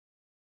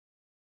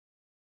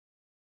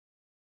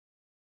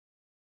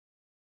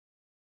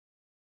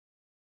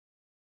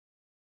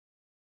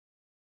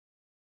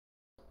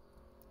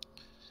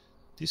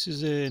This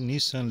is a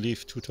Nissan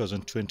LEAF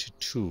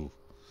 2022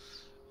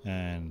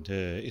 and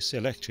it's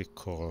electric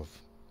car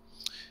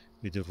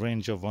with a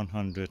range of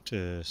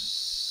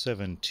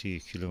 170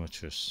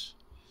 kilometers,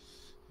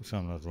 if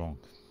I'm not wrong.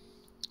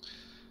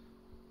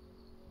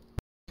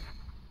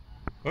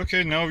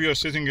 Okay, now we are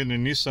sitting in the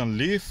Nissan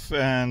LEAF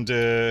and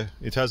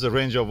it has a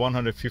range of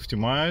 150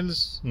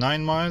 miles,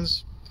 9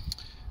 miles.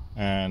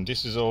 And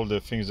this is all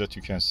the things that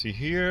you can see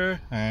here,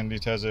 and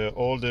it has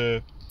all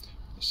the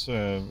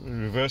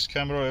reverse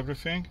camera,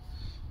 everything,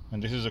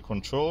 and this is the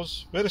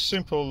controls. Very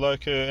simple,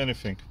 like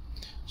anything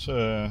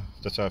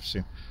that I've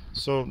seen.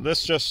 So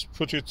let's just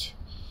put it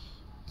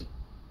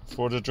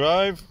for the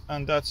drive,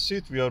 and that's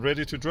it. We are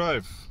ready to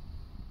drive.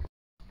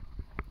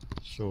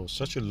 So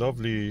such a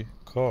lovely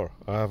car.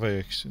 I have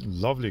a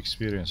lovely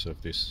experience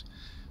of this.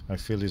 I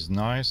feel it's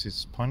nice,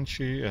 it's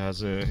punchy, it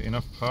has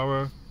enough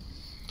power,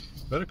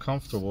 very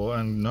comfortable,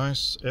 and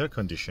nice air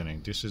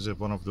conditioning. This is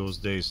one of those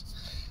days,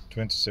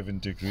 27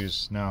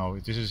 degrees now.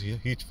 This is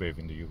heat wave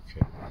in the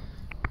UK,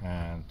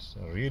 and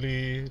I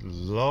really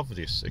love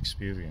this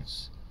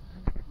experience.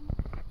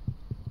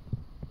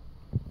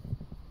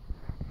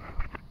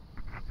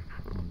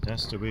 And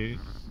that's the way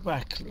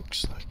back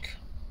looks like.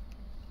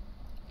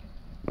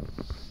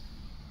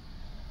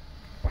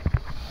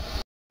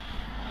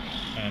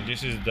 And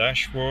this is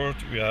dashboard.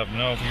 We have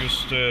now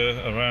used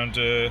around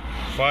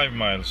 5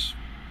 miles.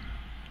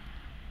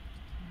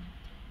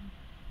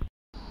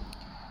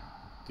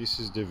 This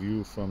is the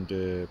view from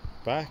the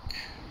back.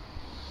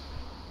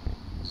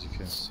 As you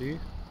can see,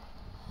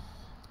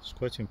 it's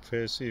quite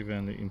impressive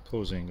and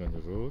imposing on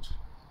the road.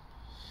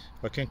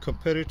 I can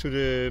compare it to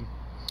the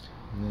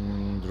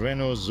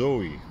Renault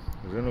Zoe.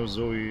 The Renault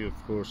Zoe, of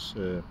course,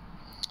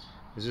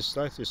 is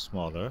slightly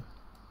smaller.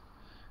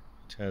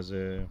 It has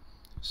a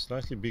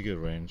slightly bigger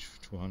range,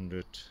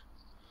 200,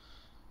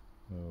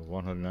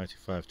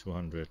 195,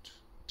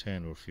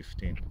 210 or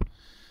 15.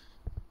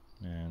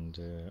 And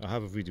I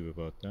have a video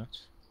about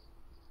that.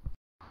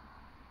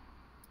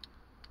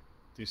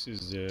 This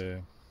is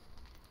a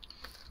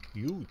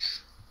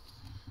huge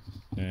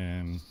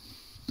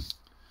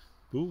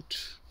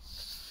boot.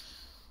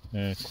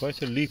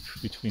 Quite a leap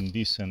between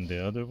this and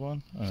the other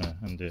one,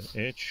 and the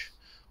edge.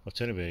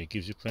 But anyway, it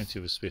gives you plenty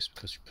of space,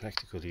 because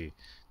practically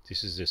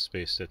this is the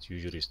space that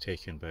usually is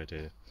taken by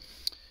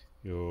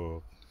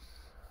your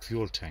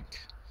fuel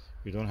tank.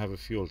 You don't have a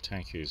fuel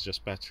tank here, it's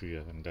just battery,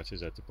 and that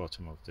is at the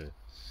bottom of the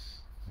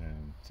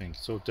thing.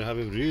 So they have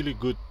a really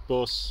good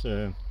Bose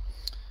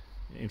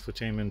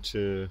infotainment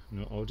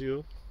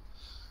audio.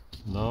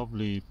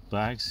 Lovely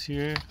bags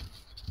here,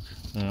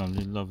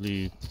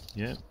 lovely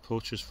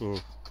pouches for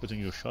putting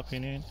your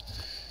shopping in.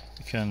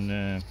 You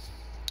can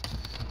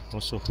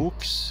also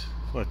hooks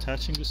for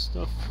attaching the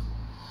stuff.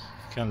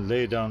 You can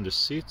lay down the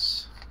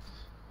seats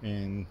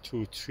in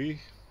 2,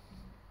 3,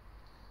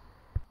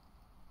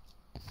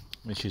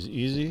 which is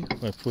easy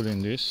by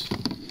pulling this.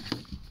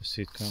 The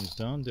seat comes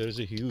down. There is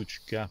a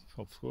huge gap,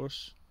 of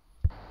course,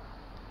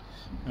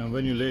 and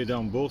when you lay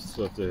down both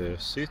of the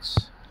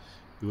seats,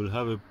 you will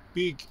have a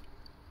big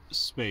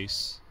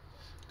space,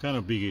 kind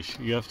of biggish.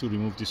 You have to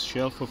remove this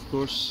shelf, of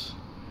course,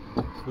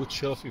 foot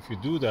shelf. If you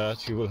do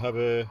that, you will have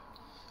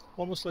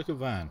almost like a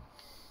van.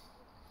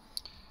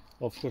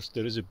 Of course,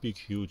 there is a big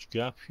huge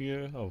gap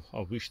here.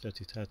 I wish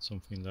that it had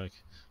something like,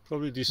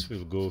 probably this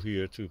will go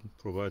here to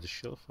provide a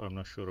shelf. I'm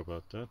not sure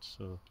about that.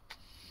 So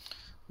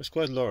it's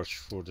quite large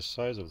for the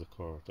size of the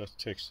car. That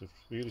takes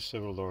really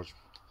several large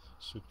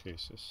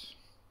suitcases.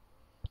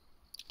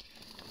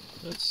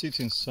 Let's sit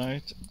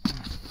inside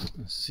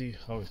and see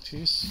how it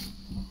is.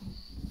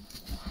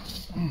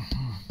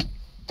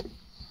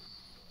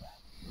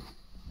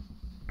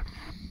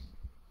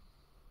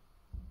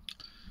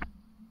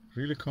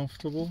 Really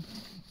comfortable.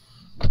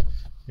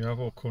 You have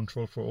all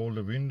control for all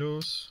the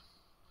windows,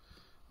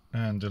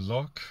 and the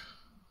lock,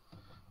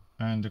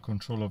 and the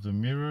control of the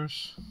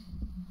mirrors,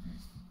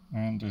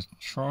 and the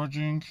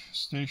charging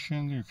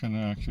station. You can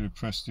actually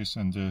press this,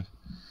 and the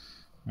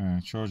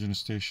charging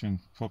station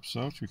pops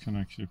out. You can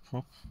actually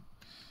pop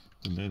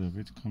the lid of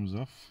it, comes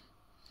off.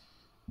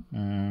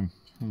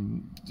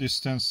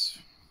 Distance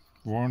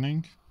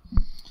warning,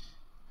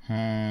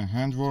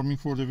 hand warming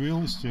for the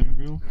wheel, steering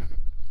wheel.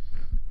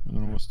 I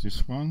don't know what's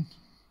this one.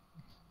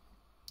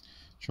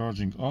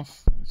 Charging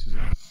off. This is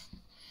off.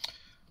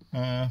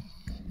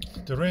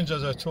 The range,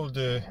 as I told,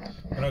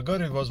 when I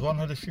got it, was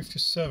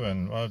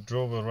 157. I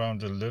drove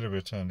around a little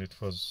bit, and it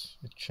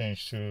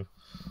changed to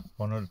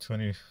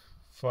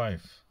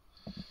 125,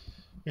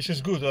 which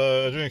is good.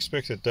 I didn't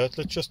expect that.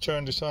 Let's just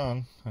turn this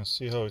on and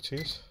see how it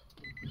is.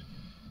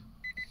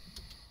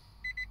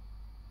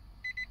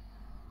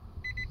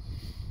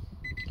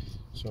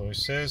 So it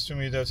says to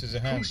me that is a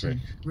handbrake.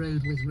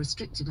 Road with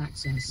restricted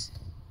access.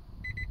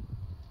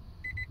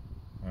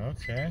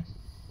 Okay.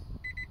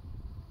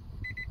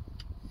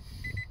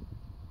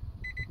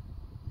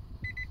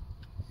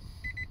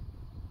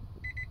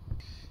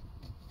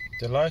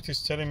 The light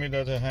is telling me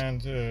that the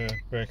hand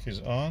brake is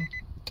on,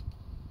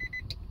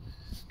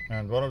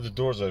 and one of the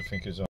doors I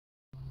think is on.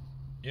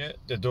 Yeah,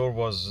 the door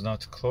was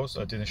not closed.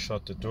 I didn't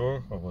shut the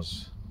door. I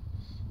was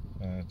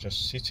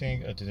just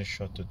sitting. I didn't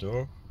shut the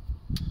door.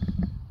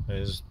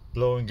 It's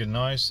blowing a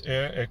nice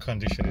air. Air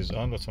condition is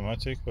on,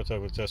 automatic, but I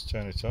will just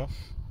turn it off.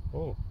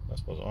 Oh,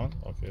 that was on.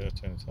 Okay, I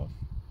turn it off.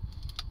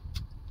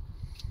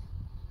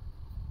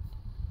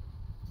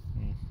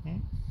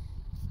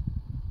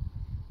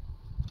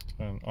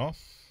 Turn off.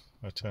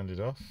 I turned it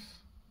off.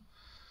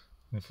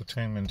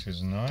 Infotainment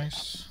is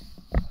nice.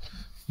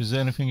 Is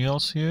there anything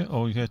else here?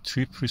 Oh, you had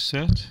trip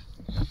reset.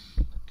 You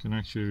can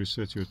actually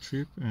reset your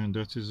trip, and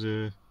that is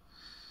a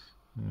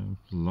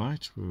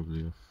light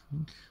probably, I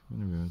think.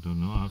 Anyway, I don't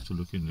know. I have to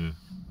look in the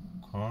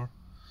car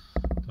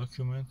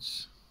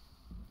documents.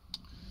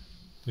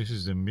 This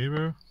is the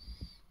mirror,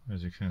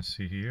 as you can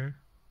see here.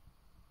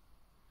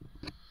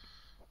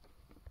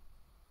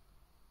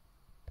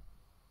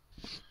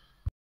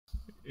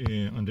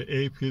 On the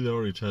A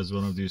pillar, it has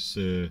one of these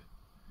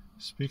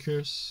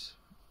speakers.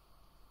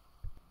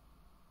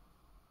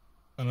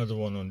 Another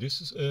one on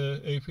this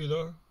A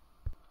pillar.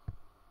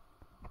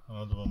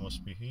 Another one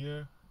must be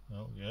here.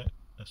 Oh yeah,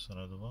 that's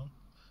another one.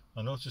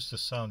 I noticed the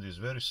sound is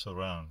very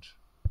surround.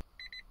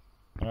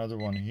 Another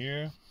one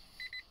here.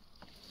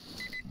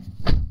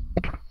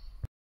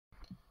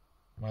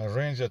 My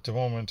range at the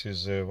moment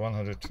is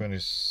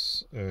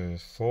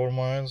 124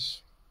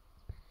 miles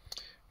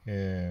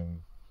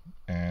and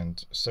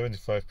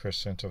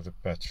 75% of the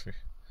battery.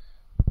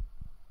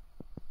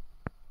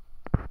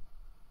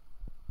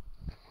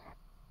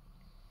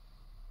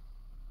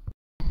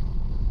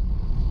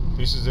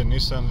 This is the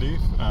Nissan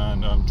LEAF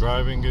and I'm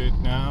driving it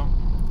now.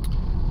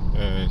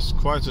 It's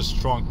quite a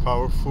strong,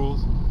 powerful,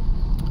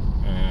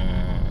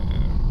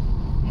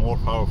 more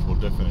powerful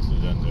definitely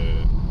than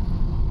the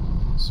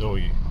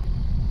Zoe.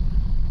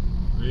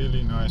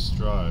 Really nice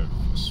drive,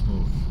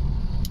 smooth.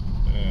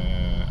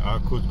 I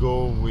could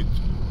go with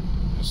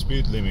the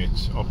speed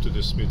limit, up to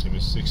the speed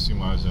limit, 60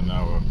 miles an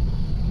hour.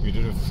 You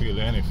didn't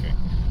feel anything.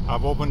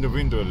 I've opened the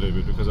window a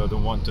little bit because I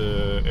don't want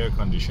the air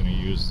conditioning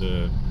to use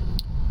the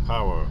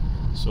power.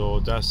 So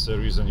that's the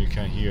reason you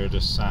can hear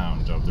the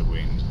sound of the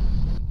wind.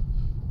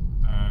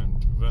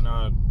 And when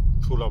I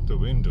pull up the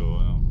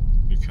window,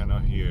 you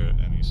cannot hear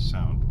any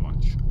sound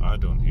much. I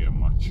don't hear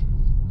much.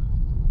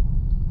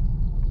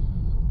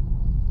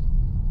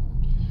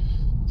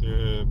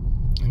 The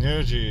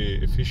energy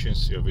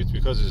efficiency of it,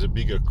 because it's a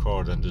bigger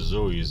car than the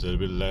Zoe, is a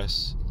little bit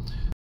less.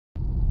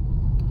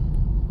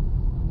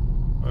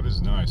 But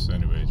it's nice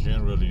anyway.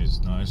 Generally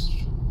it's nice.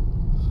 You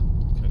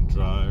can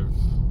drive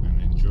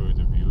and enjoy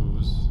the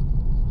views.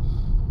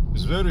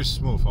 It's very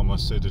smooth, I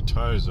must say. The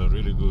tires are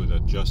really good.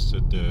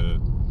 Adjusted the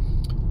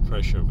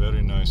pressure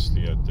very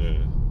nicely at the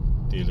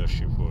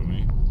dealership for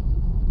me.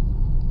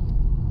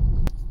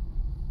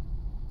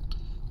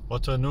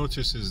 What I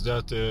noticed is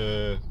that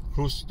there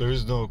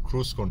is no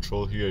cruise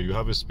control here. You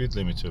have a speed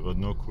limiter but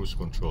no cruise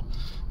control,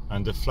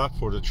 and the flap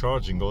for the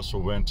charging also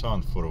went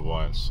on for a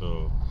while,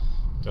 so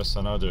that's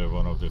another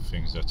one of the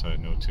things that I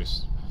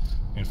noticed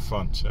in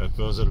front. It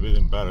was a bit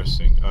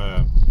embarrassing.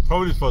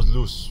 Probably it was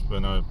loose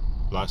when I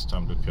last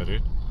time looked at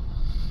it.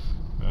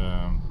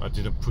 I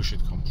didn't push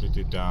it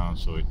completely down,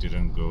 so it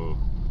didn't go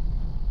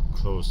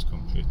closed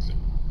completely.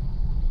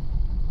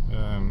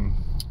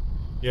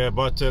 Yeah,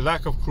 but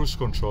lack of cruise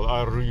control.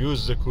 I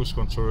use the cruise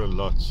control a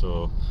lot,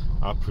 so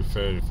I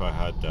prefer if I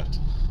had that.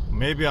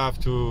 Maybe I have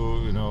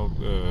to, you know,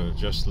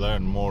 just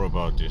learn more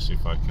about this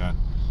if I can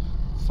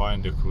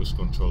find the cruise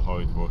control, how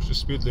it works. The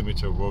speed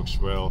limiter works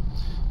well.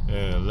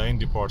 Lane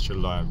departure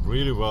line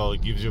really well.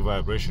 It gives you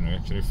vibration. You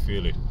actually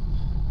feel it.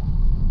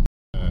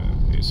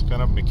 It's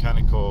kind of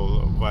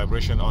mechanical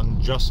vibration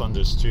just on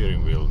the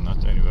steering wheel,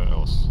 not anywhere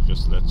else.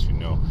 Just lets you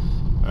know.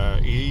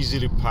 It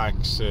easily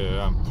packs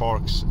and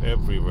parks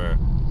everywhere.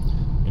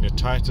 In the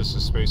tightest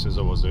spaces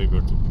I was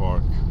able to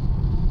park,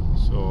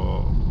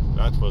 so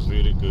that was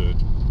really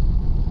good.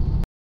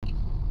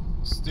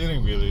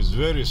 Steering wheel is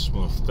very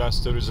smooth. That's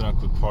the reason I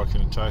could park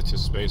in the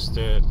tightest space.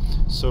 The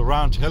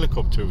surround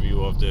helicopter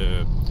view of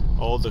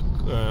all the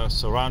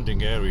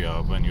surrounding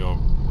area when you're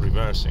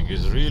reversing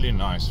is really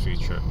nice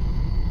feature.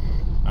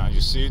 You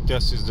see,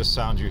 this is the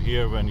sound you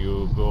hear when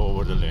you go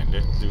over the lane.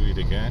 Let's do it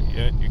again.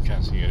 Yeah, you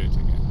can hear it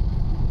again.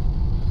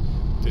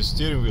 The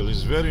steering wheel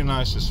is very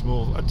nice and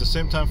smooth, at the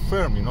same time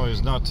firm. You know,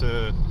 it's not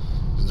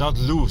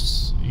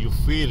loose. You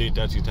feel it,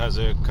 that it has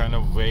a kind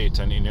of weight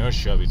and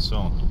inertia of its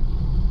own,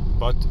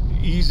 but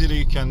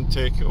easily can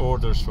take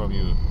orders from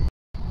you.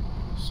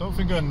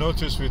 Something I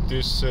noticed with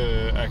this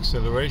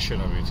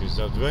acceleration of it is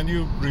that when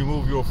you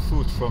remove your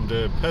foot from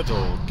the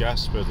pedal,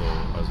 gas pedal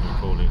as we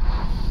call it,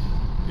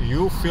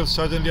 you feel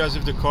suddenly as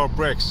if the car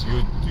brakes.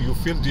 You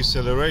feel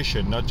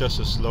deceleration, not just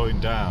a slowing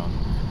down.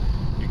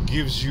 It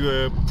gives you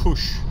a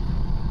push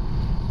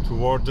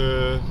toward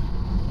the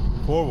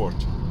forward,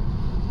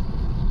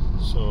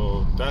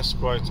 so that's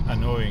quite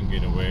annoying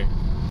in a way.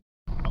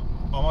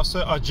 I must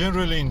say I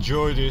generally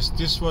enjoy this.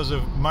 This was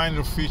a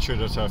minor feature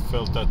that I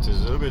felt that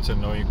is a little bit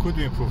annoying. Could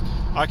be improved.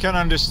 I can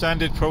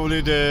understand it.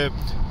 Probably the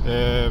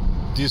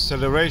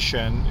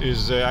deceleration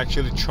is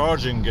actually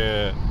charging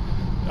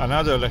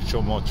another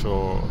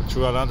electromotor,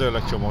 through another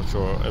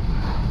electromotor,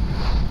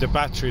 the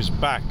battery is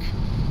back.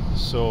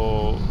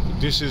 So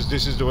this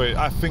is the way,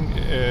 I think,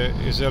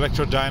 is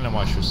electrodynamo,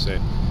 I should say,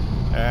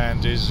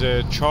 and is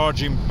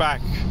charging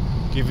back,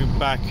 giving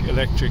back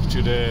electric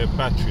to the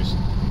batteries.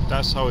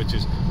 That's how it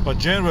is. But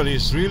generally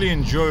it's really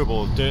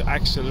enjoyable. The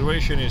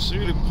acceleration is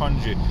really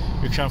punchy.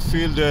 You can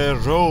feel the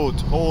road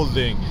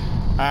holding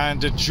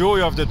and the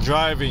joy of the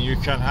driving you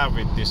can have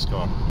with this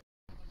car.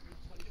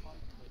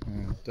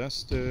 And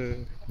that's the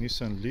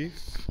Nissan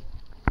LEAF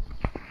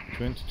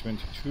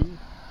 2022.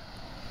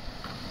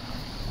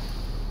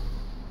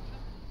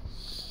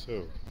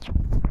 So